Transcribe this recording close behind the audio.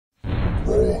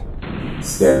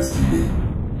Status TV.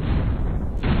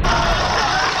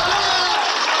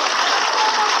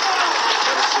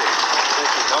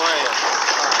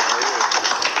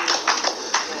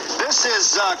 This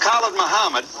is Khalid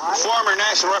Muhammad, former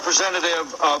national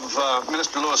representative of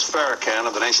Minister Louis Farrakhan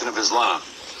of the Nation of Islam.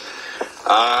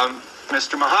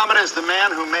 Mr. Muhammad is the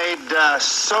man who made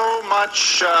so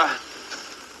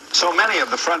many of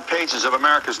the front pages of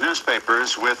America's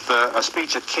newspapers with a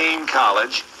speech at Kean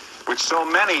College, which so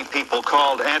many people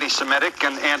called anti-Semitic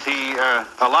and a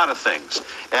lot of things.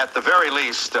 At the very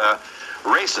least,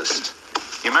 racist.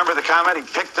 You remember the comment? He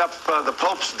picked up the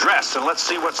Pope's dress, and let's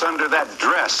see what's under that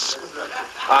dress.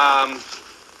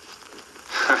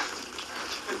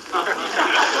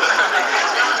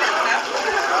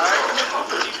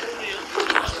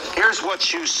 Here's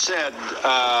what you said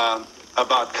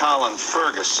about Colin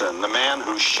Ferguson, the man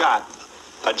who shot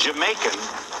a Jamaican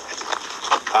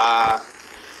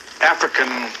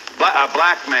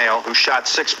black male who shot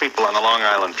 6 people on the Long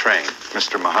Island train.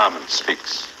 Mr. Muhammad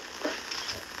speaks.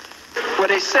 Where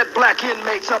they set black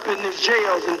inmates up in these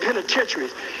jails and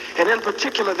penitentiaries, and in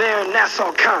particular there in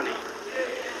Nassau County,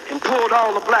 and pulled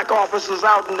all the black officers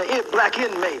out and the black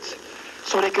inmates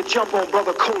so they could jump on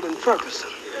Brother Colin Ferguson,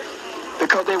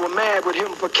 because they were mad with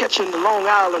him for catching the Long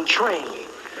Island train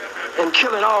and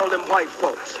killing all them white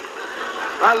folks.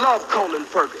 I love Colin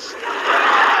Ferguson.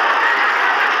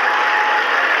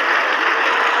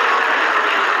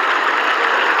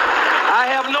 I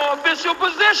have no official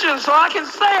position, so I can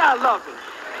say I love him.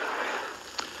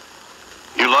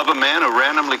 You love a man who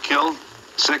randomly killed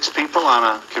 6 people on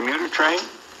a commuter train?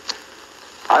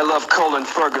 I love Colin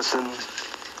Ferguson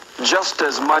just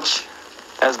as much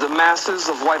as the masses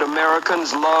of white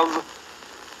Americans love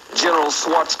General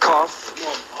Schwarzkopf,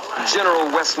 General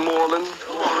Westmoreland,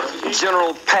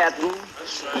 General Patton,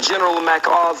 General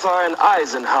MacArthur, and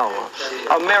Eisenhower.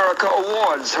 America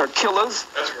awards her killers,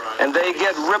 and they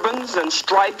get ribbons and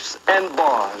stripes and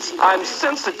bars. I'm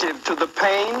sensitive to the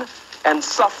pain and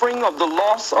suffering of the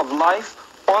loss of life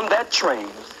on that train,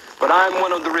 but I'm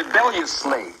one of the rebellious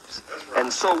slaves.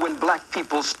 And so when black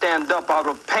people stand up out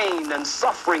of pain and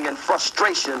suffering and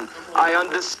frustration, I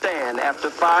understand after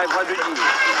 500 years.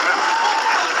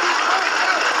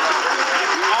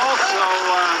 Also,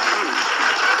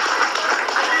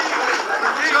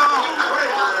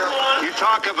 you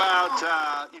talk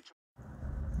about...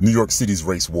 New York City's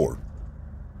race war.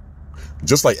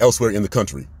 Just like elsewhere in the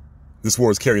country, this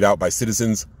war is carried out by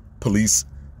citizens, police,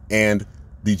 and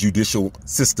the judicial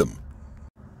system.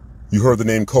 You heard the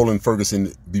name Colin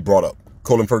Ferguson be brought up.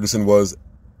 Colin Ferguson was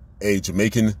a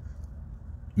Jamaican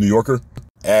New Yorker.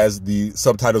 As the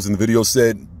subtitles in the video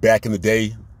said, back in the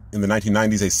day, in the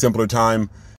 1990s, a simpler time,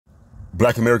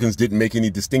 black Americans didn't make any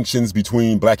distinctions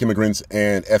between black immigrants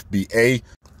and FBA.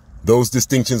 Those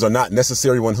distinctions are not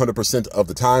necessary 100% of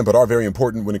the time, but are very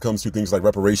important when it comes to things like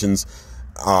reparations,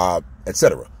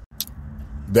 etc.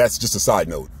 That's just a side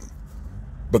note.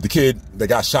 But the kid that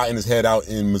got shot in his head out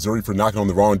in Missouri for knocking on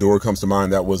the wrong door comes to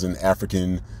mind. That was an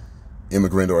African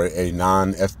immigrant or a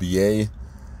non-FBA.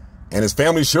 And his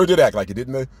family sure did act like it,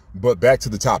 didn't they? But back to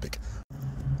the topic.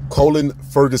 Colin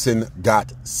Ferguson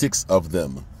got 6 of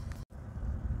them.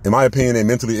 In my opinion, a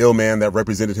mentally ill man that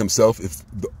represented himself. If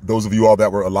those of you all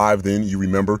that were alive then, you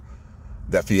remember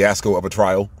that fiasco of a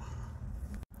trial.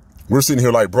 We're sitting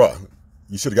here like, bruh,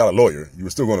 you should have got a lawyer. You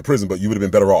were still going to prison, but you would have been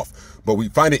better off. But we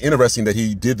find it interesting that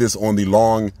he did this on the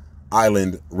Long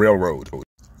Island Railroad.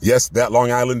 Yes, that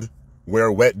Long Island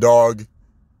where Wet Dog,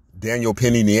 Daniel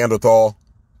Penny, Neanderthal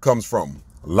comes from.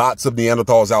 Lots of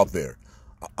Neanderthals out there.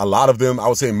 A lot of them, I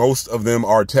would say most of them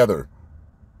are tether.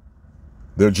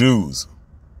 They're Jews.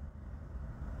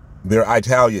 They're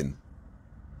Italian.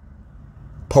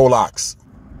 Polacks.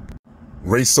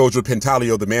 Race soldier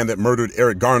Pentalio, the man that murdered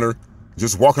Eric Garner,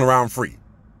 just walking around free.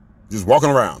 Just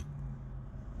walking around.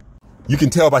 You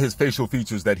can tell by his facial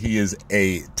features that he is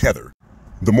a tether.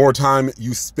 The more time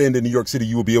you spend in New York City,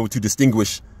 you will be able to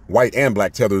distinguish white and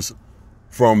black tethers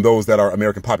from those that are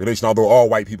American population, although all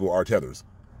white people are tethers.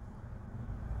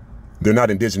 They're not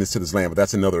indigenous to this land, but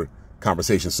that's another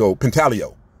conversation. So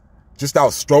Pentalio, just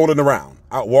out strolling around,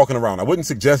 out walking around. I wouldn't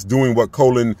suggest doing what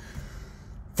Colin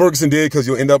Ferguson did, because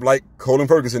you'll end up like Colin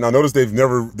Ferguson. Now notice they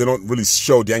don't really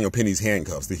show Daniel Penny's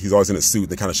handcuffs. He's always in a suit.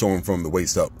 They kind of show him from the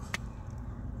waist up.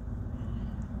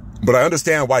 But I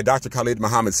understand why Dr. Khalid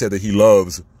Muhammad said that he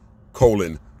loves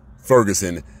Colin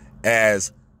Ferguson,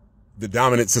 as the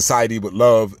dominant society would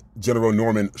love General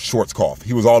Norman Schwarzkopf.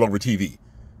 He was all over TV.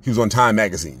 He was on Time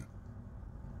magazine.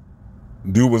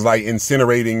 Dude was like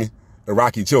incinerating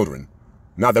Iraqi children.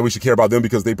 Not that we should care about them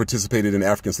because they participated in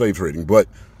African slave trading, but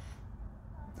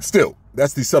still,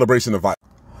 That's the celebration of violence.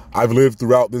 I've lived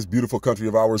throughout this beautiful country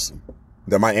of ours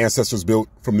that my ancestors built,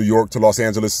 from New York to Los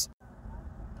Angeles,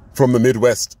 from the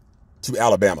Midwest to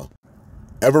Alabama.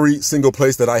 Every single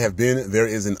place that I have been, there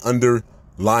is an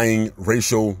underlying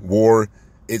racial war.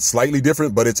 It's slightly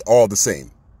different, but it's all the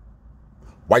same.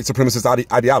 White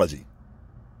supremacist ideology.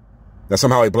 That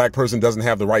somehow a black person doesn't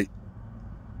have the right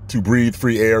to breathe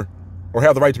free air or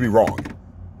have the right to be wrong.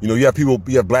 You know, you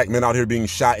have black men out here being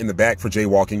shot in the back for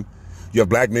jaywalking. You have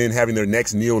black men having their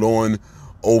necks kneeled on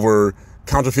over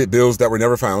counterfeit bills that were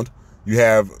never found. You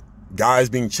have guys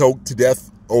being choked to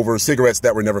death over cigarettes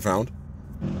that were never found.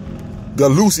 I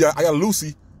got a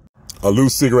Lucy. A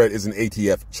loose cigarette is an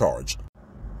ATF charge.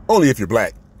 Only if you're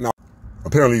black. Now,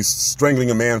 apparently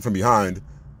strangling a man from behind,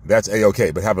 that's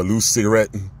A-okay. But have a loose cigarette,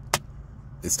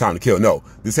 it's time to kill. No,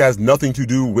 this has nothing to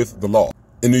do with the law.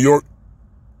 In New York,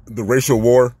 the racial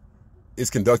war is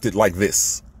conducted like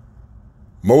this.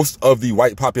 Most of the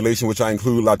white population, which I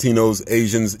include Latinos,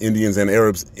 Asians, Indians, and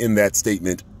Arabs in that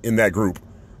statement, in that group,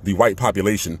 the white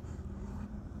population,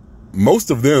 most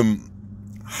of them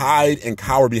hide and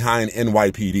cower behind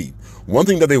NYPD. One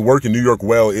thing that they work in New York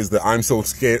well is the I'm so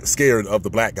scared of the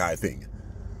black guy thing.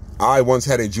 I once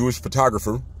had a Jewish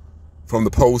photographer from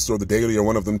the Post or the Daily or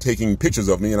one of them taking pictures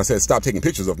of me, and I said, stop taking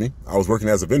pictures of me. I was working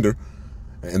as a vendor.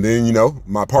 And then, you know,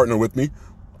 my partner with me,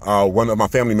 one of my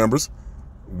family members,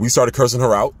 we started cursing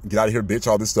her out. Get out of here, bitch,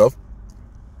 all this stuff.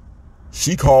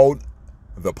 She called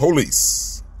the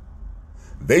police.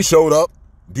 They showed up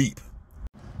deep.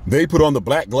 They put on the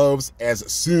black gloves as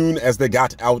soon as they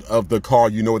got out of the car.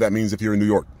 You know what that means if you're in New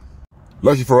York.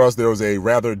 Lucky for us, there was a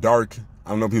rather dark, I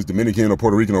don't know if he was Dominican or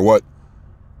Puerto Rican or what,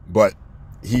 but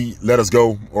he let us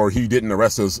go, or he didn't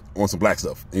arrest us on some black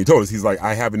stuff. And he told us, he's like,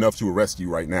 I have enough to arrest you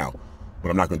right now,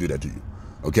 but I'm not going to do that to you.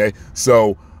 Okay?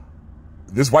 So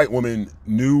this white woman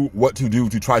knew what to do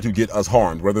to try to get us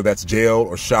harmed, whether that's jail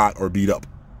or shot or beat up.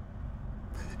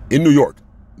 In New York,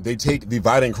 they take the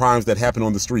violent crimes that happen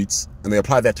on the streets and they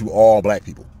apply that to all black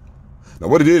people. Now,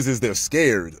 what it is they're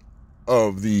scared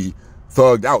of the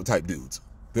thugged out type dudes.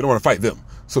 They don't want to fight them.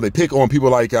 So they pick on people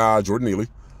like Jordan Neely,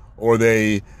 or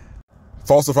they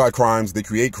falsify crimes, they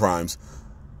create crimes.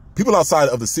 People outside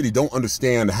of the city don't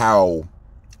understand how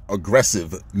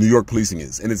aggressive New York policing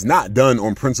is. And it's not done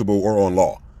on principle or on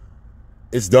law.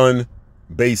 It's done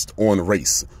based on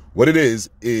race. What it is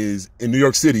in New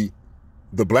York City,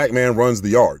 the black man runs the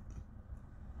yard.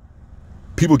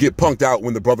 People get punked out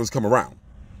when the brothers come around.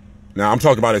 Now, I'm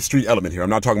talking about a street element here. I'm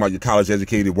not talking about your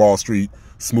college-educated, Wall Street,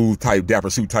 smooth type, dapper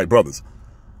suit type brothers.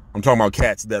 I'm talking about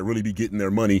cats that really be getting their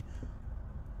money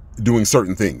doing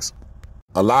certain things.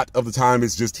 A lot of the time,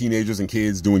 it's just teenagers and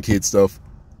kids doing kid stuff,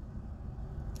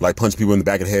 like punch people in the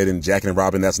back of the head and jacking and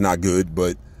robbing. That's not good,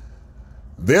 but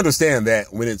they understand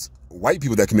that when it's white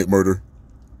people that commit murder,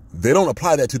 they don't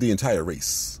apply that to the entire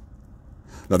race.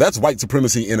 Now, that's white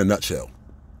supremacy in a nutshell.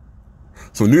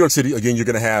 So in New York City, again, you're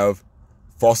going to have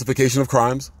falsification of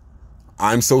crimes,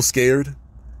 I'm so scared,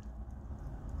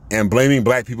 and blaming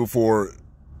black people for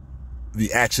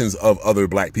the actions of other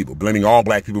black people, blaming all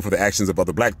black people for the actions of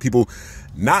other black people,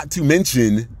 not to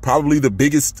mention probably the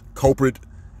biggest culprit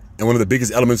and one of the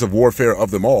biggest elements of warfare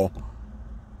of them all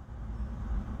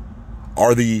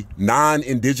are the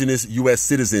non-indigenous U.S.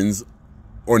 citizens,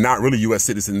 or not really U.S.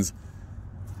 citizens,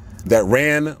 that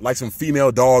ran like some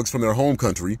female dogs from their home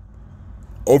country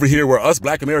over here where us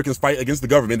black Americans fight against the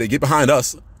government. They get behind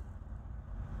us.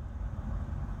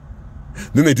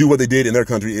 Then they do what they did in their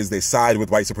country, is they side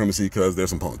with white supremacy because they're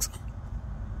some punks.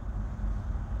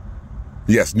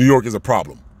 Yes, New York is a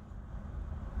problem.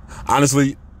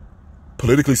 Honestly,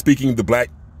 politically speaking, the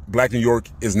black New York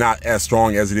is not as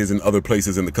strong as it is in other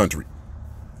places in the country.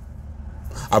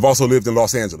 I've also lived in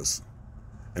Los Angeles.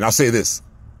 And I'll say this.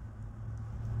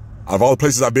 Out of all the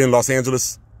places I've been in Los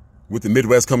Angeles, with the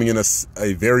Midwest coming in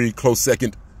a very close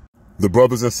second, the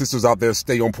brothers and sisters out there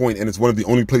stay on point, and it's one of the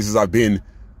only places I've been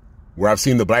where I've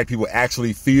seen the black people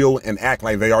actually feel and act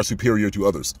like they are superior to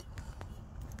others.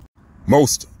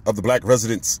 Most of the black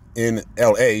residents in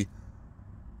LA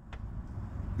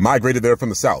migrated there from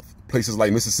the South, places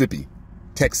like Mississippi,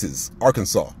 Texas,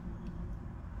 Arkansas,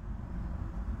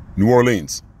 New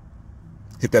Orleans.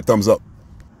 Hit that thumbs up.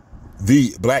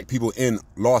 The black people in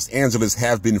Los Angeles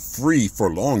have been free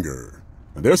for longer.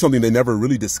 And there's something they never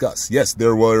really discuss. Yes,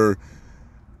 there were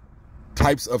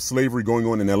types of slavery going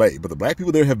on in LA, but the black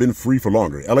people there have been free for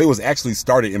longer. LA was actually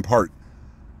started in part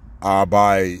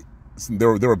there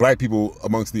were black people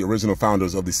amongst the original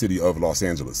founders of the city of Los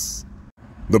Angeles.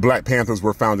 The Black Panthers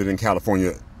were founded in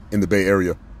California, in the Bay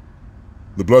Area.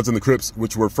 The Bloods and the Crips,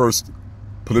 which were first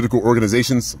political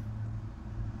organizations,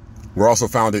 were also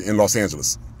founded in Los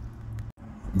Angeles.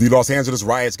 The Los Angeles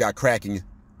riots got cracking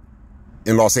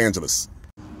in Los Angeles.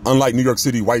 Unlike New York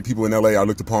City, white people in LA are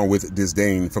looked upon with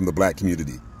disdain from the black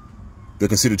community. They're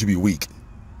considered to be weak,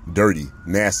 dirty,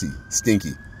 nasty,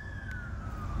 stinky.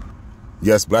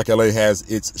 Yes, black LA has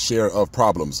its share of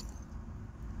problems.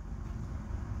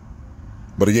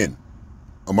 But again,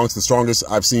 amongst the strongest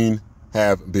I've seen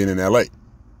have been in LA.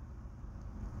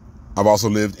 I've also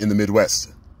lived in the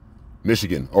Midwest,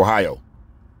 Michigan, Ohio.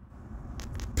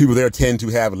 People there tend to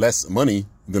have less money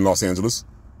than Los Angeles,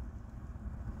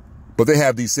 but they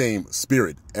have the same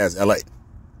spirit as LA.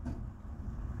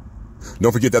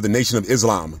 Don't forget that the Nation of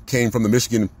Islam came from the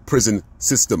Michigan prison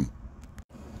system.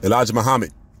 Elijah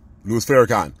Muhammad, Louis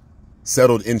Farrakhan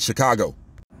settled in Chicago.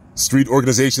 Street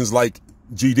organizations like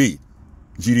GD,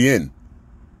 GDN,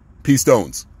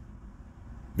 P-Stones,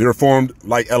 they were formed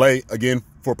like LA, again,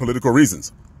 for political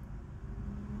reasons.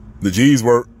 The G's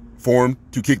were formed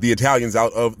to kick the Italians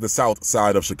out of the south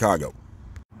side of Chicago.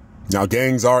 Now,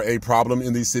 gangs are a problem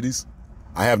in these cities.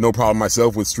 I have no problem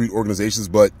myself with street organizations,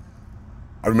 but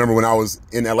I remember when I was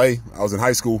in LA, I was in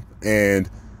high school, and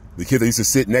the kid that used to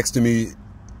sit next to me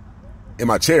in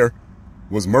my chair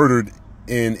was murdered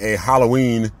in a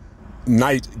Halloween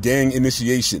night gang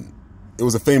initiation. It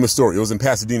was a famous story. It was in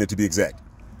Pasadena, to be exact.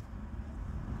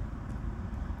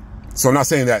 So I'm not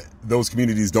saying that those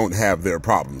communities don't have their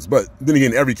problems, but then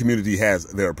again, every community has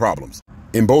their problems.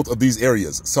 In both of these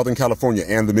areas, Southern California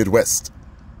and the Midwest,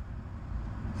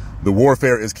 the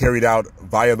warfare is carried out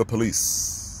via the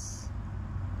police.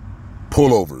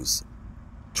 Pullovers,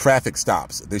 traffic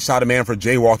stops. They shot a man for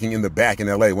jaywalking in the back in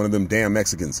LA, one of them damn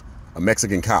Mexicans, a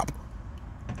Mexican cop.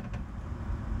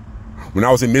 When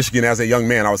I was in Michigan as a young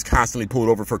man, I was constantly pulled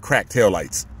over for cracked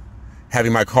taillights,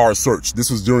 having my car searched. This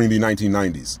was during the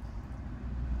 1990s,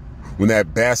 when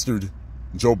that bastard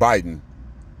Joe Biden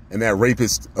and that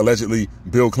rapist, allegedly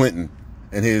Bill Clinton,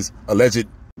 and his alleged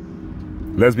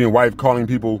lesbian wife calling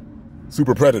people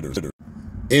super predators.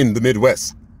 In the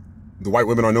Midwest, the white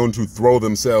women are known to throw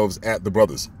themselves at the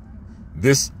brothers.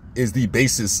 This is the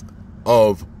basis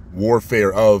of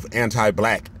warfare, of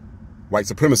anti-black white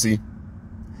supremacy,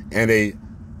 and a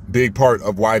big part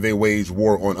of why they wage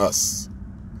war on us.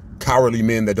 Cowardly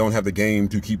men that don't have the game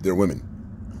to keep their women.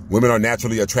 Women are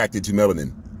naturally attracted to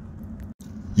melanin.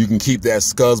 You can keep that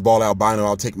scuzzball albino,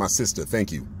 I'll take my sister,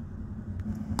 thank you.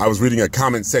 I was reading a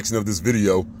comment section of this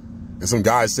video, and some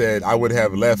guy said I would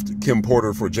have left Kim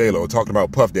Porter for J-Lo, talking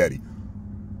about Puff Daddy,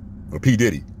 or P.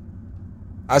 Diddy.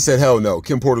 I said, hell no,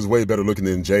 Kim Porter's way better looking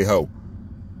than J-Ho.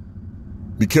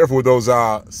 Be careful with those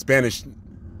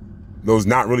those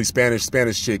not really Spanish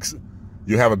chicks.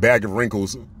 You have a bag of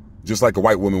wrinkles, just like a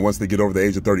white woman once they get over the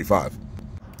age of 35.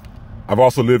 I've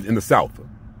also lived in the South,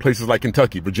 places like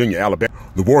Kentucky, Virginia, Alabama.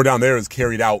 The war down there is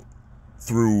carried out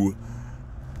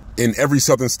in every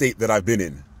southern state that I've been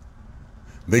in.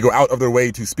 They go out of their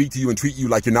way to speak to you and treat you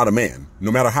like you're not a man,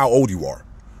 no matter how old you are.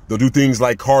 They'll do things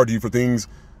like card you for things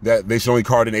that they should only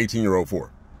card an 18-year-old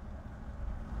for.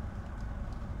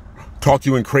 Talk to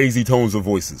you in crazy tones of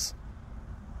voices.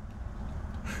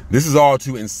 This is all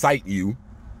to incite you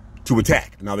to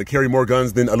attack. Now, they carry more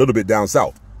guns than a little bit down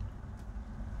south.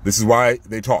 This is why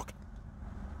they talk.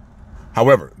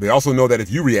 However, they also know that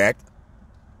if you react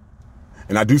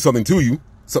and I do something to you,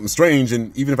 something strange,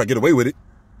 and even if I get away with it,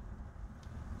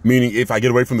 meaning if I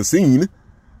get away from the scene,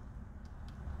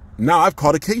 now I've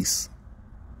caught a case.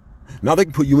 Now they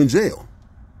can put you in jail.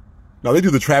 Now they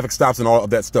do the traffic stops and all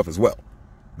of that stuff as well.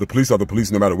 The police are the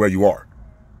police no matter where you are.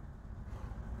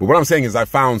 But what I'm saying is I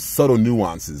found subtle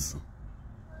nuances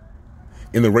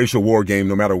in the racial war game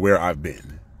no matter where I've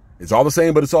been. It's all the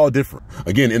same, but it's all different.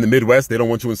 Again, in the Midwest, they don't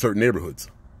want you in certain neighborhoods.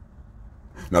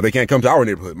 Now, they can't come to our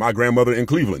neighborhood. My grandmother in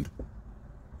Cleveland,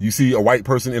 you see a white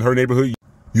person in her neighborhood,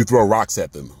 you throw rocks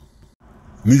at them.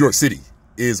 New York City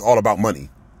is all about money,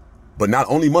 but not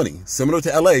only money. Similar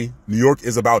to LA, New York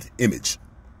is about image.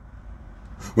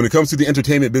 When it comes to the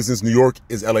entertainment business, New York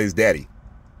is LA's daddy.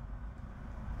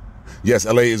 Yes,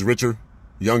 LA is richer,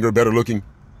 younger, better looking,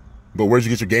 but where'd you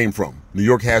get your game from? New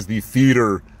York has the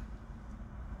theater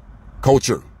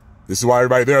culture. This is why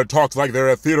everybody there talks like they're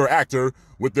a theater actor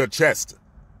with their chest.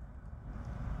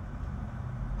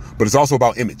 But it's also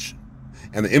about image.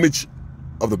 And the image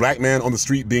of the black man on the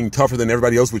street being tougher than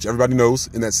everybody else, which everybody knows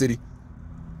in that city,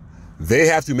 they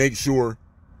have to make sure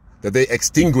that they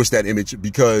extinguish that image,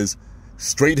 because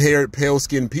straight-haired,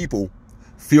 pale-skinned people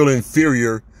feel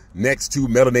inferior next to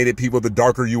melanated people. The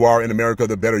darker you are in America,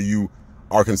 the better you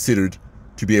are considered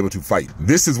to be able to fight.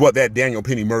 This is what that Daniel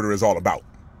Penny murder is all about.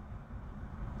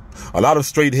 A lot of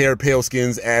straight-haired, pale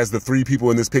skins, as the three people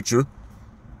in this picture,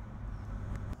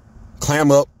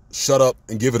 clam up, shut up,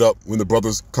 and give it up when the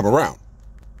brothers come around.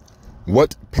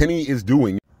 What Penny is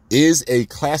doing is a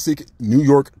classic New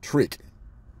York trick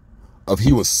of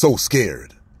he was so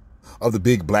scared of the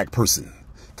big black person.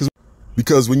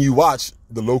 Because when you watch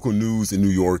the local news in New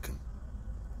York,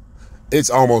 it's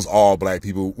almost all black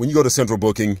people. When you go to Central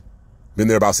Booking, been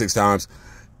there about 6 times,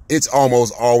 it's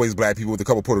almost always black people with a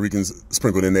couple Puerto Ricans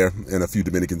sprinkled in there and a few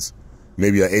Dominicans.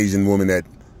 Maybe an Asian woman that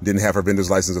didn't have her vendor's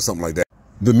license or something like that.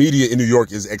 The media in New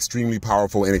York is extremely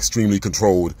powerful and extremely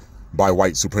controlled by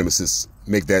white supremacists.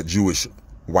 Make that Jewish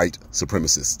white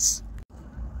supremacists.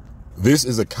 This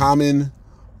is a common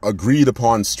agreed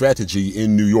upon strategy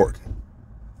in New York.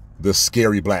 The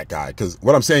scary black guy. Because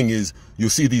what I'm saying is you'll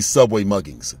see these subway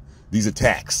muggings, these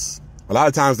attacks. A lot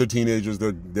of times they're teenagers,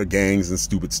 they're gangs and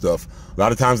stupid stuff. A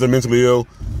lot of times they're mentally ill.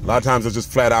 A lot of times they're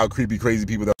just flat out creepy, crazy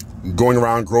people that are going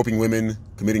around groping women,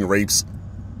 committing rapes.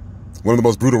 One of the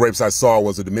most brutal rapes I saw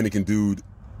was a Dominican dude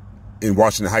in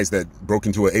Washington Heights that broke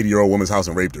into an 80-year-old woman's house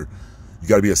and raped her. You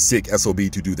got to be a sick SOB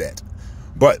to do that.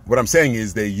 But what I'm saying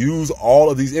is they use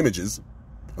all of these images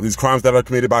of these crimes that are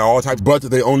committed by all types, but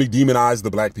they only demonize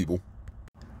the black people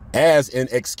as an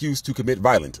excuse to commit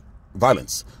violence.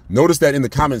 Notice that in the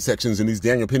comment sections in these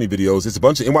Daniel Penny videos, it's a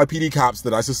bunch of NYPD cops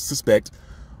that I suspect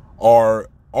are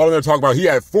all in there talking about he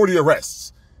had 40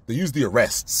 arrests. They use the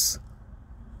arrests.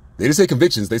 They didn't say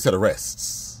convictions, they said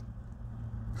arrests.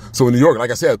 So in New York,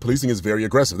 like I said, policing is very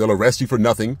aggressive. They'll arrest you for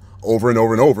nothing over and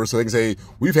over and over. So they can say,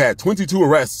 we've had 22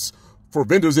 arrests for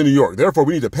vendors in New York. Therefore,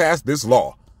 we need to pass this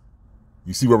law.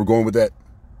 You see where we're going with that?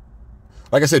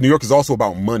 Like I said, New York is also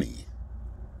about money.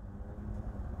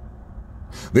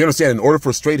 They understand in order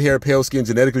for straight-haired, pale-skinned,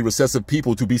 genetically recessive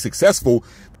people to be successful,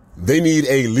 they need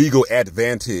a legal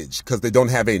advantage because they don't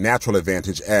have a natural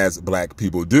advantage as black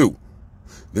people do.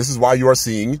 This is why you are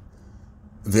seeing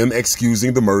them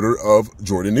excusing the murder of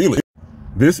Jordan Neely.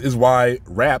 This is why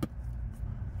rap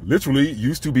literally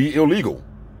used to be illegal.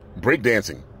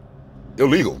 Breakdancing,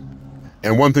 illegal.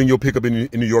 And one thing you'll pick up in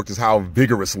New York is how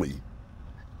vigorously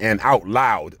and out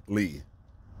loudly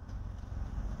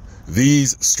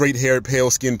these straight-haired,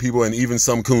 pale-skinned people and even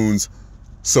some coons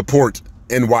support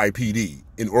NYPD,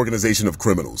 an organization of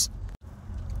criminals.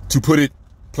 To put it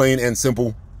plain and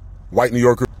simple, white New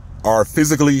Yorkers are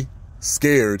physically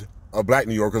scared of black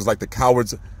New Yorkers like the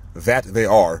cowards that they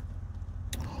are.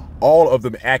 All of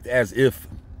them act as if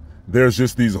there's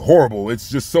just these horrible, it's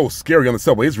just so scary on the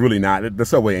subway. It's really not. The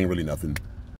subway ain't really nothing.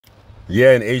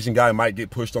 Yeah, an Asian guy might get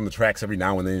pushed on the tracks every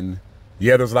now and then.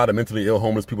 Yeah, there's a lot of mentally ill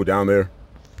homeless people down there.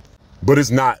 But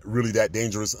it's not really that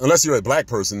dangerous unless you're a black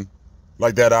person,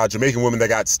 like that Jamaican woman that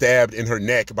got stabbed in her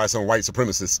neck by some white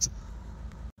supremacists.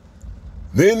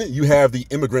 Then you have the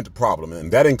immigrant problem,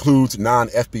 and that includes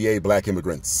non-FBA black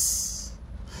immigrants.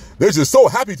 They're just so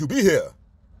happy to be here.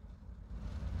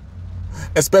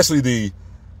 Especially the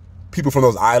people from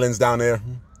those islands down there.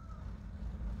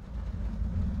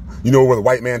 You know where the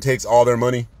white man takes all their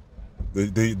money?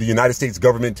 The United States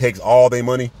government takes all their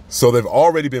money. So they've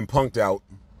already been punked out.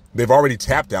 They've already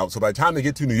tapped out. So by the time they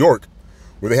get to New York,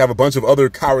 where they have a bunch of other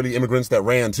cowardly immigrants that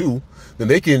ran too, then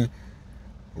they can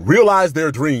realize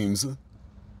their dreams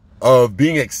of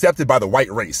being accepted by the white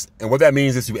race. And what that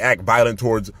means is to act violent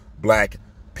towards black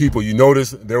people. You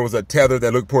notice there was a tether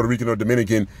that looked Puerto Rican or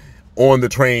Dominican on the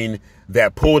train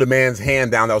that pulled a man's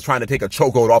hand down that was trying to take a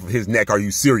chokehold off of his neck. Are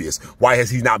you serious? Why has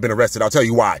he not been arrested? I'll tell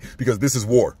you why. Because this is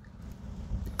war.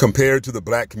 Compared to the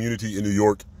black community in New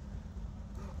York,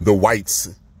 the whites,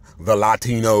 the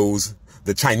Latinos,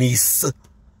 the Chinese,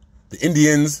 the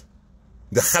Indians,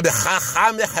 the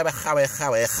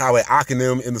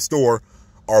acronym in the store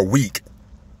are weak.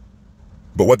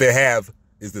 But what they have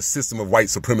is the system of white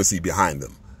supremacy behind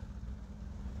them.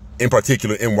 In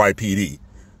particular, NYPD,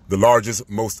 the largest,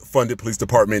 most funded police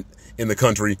department in the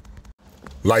country.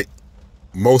 Like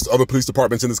most other police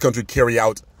departments in this country, carry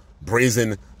out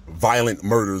brazen, violent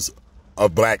murders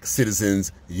of black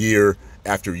citizens year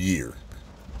after year.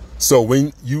 So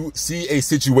when you see a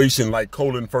situation like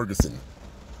Colin Ferguson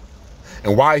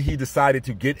and why he decided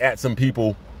to get at some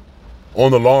people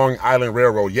on the Long Island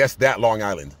Railroad, yes, that Long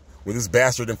Island, where this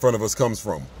bastard in front of us comes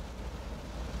from.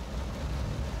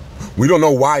 We don't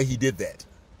know why he did that.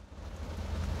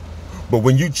 But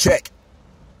when you check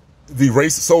the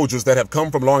race soldiers that have come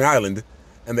from Long Island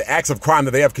and the acts of crime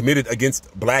that they have committed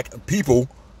against black people,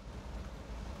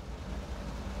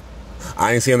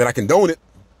 I ain't saying that I condone it,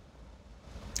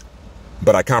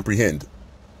 but I comprehend.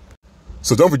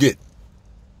 So don't forget,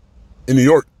 in New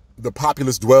York, the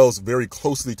populace dwells very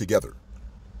closely together.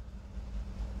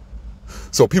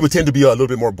 So people tend to be a little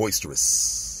bit more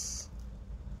boisterous,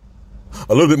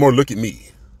 a little bit more look at me,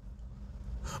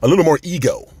 a little more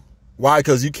ego. Why?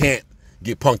 Because you can't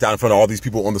get punked out in front of all these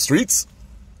people on the streets.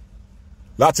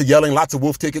 Lots of yelling, lots of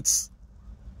wolf tickets.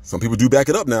 Some people do back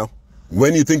it up now.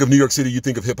 When you think of New York City, you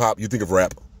think of hip hop, you think of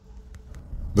rap.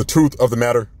 The truth of the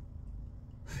matter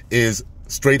is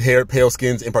straight-haired, pale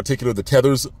skins, in particular the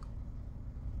tethers,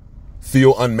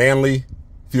 feel unmanly,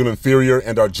 feel inferior,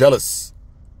 and are jealous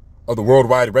of the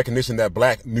worldwide recognition that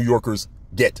black New Yorkers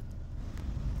get,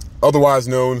 otherwise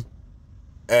known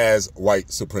as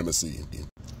white supremacy.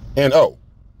 And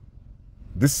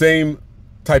these same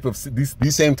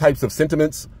types of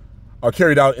sentiments are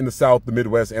carried out in the South, the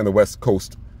Midwest, and the West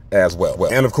Coast as well.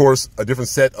 And of course, a different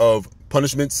set of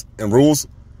punishments and rules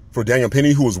for Daniel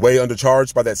Penny, who was way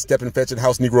undercharged by that step-and-fetch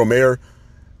House Negro Mayor,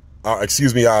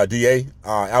 DA,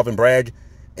 Alvin Bragg,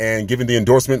 and given the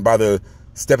endorsement by the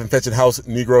step-and-fetch House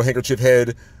Negro handkerchief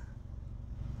head,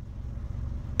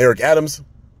 Eric Adams,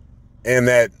 and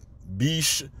that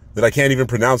biche that I can't even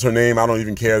pronounce her name, I don't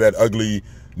even care, that ugly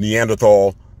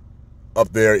Neanderthal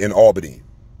up there in Albany.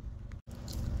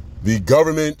 The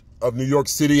government of New York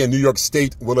City and New York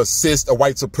State will assist a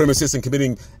white supremacist in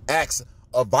committing acts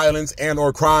of violence and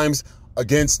or crimes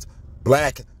against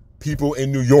black people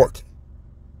in New York,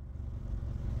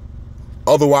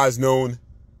 otherwise known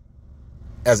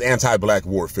as anti-black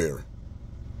warfare.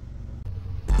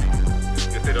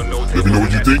 Let me know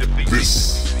what you think.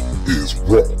 This is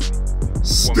Raw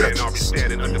Status.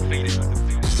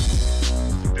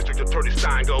 District Attorney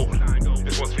Steingold,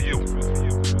 this one's for you.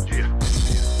 Yeah.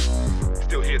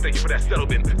 Still here, thank you for that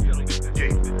settlement.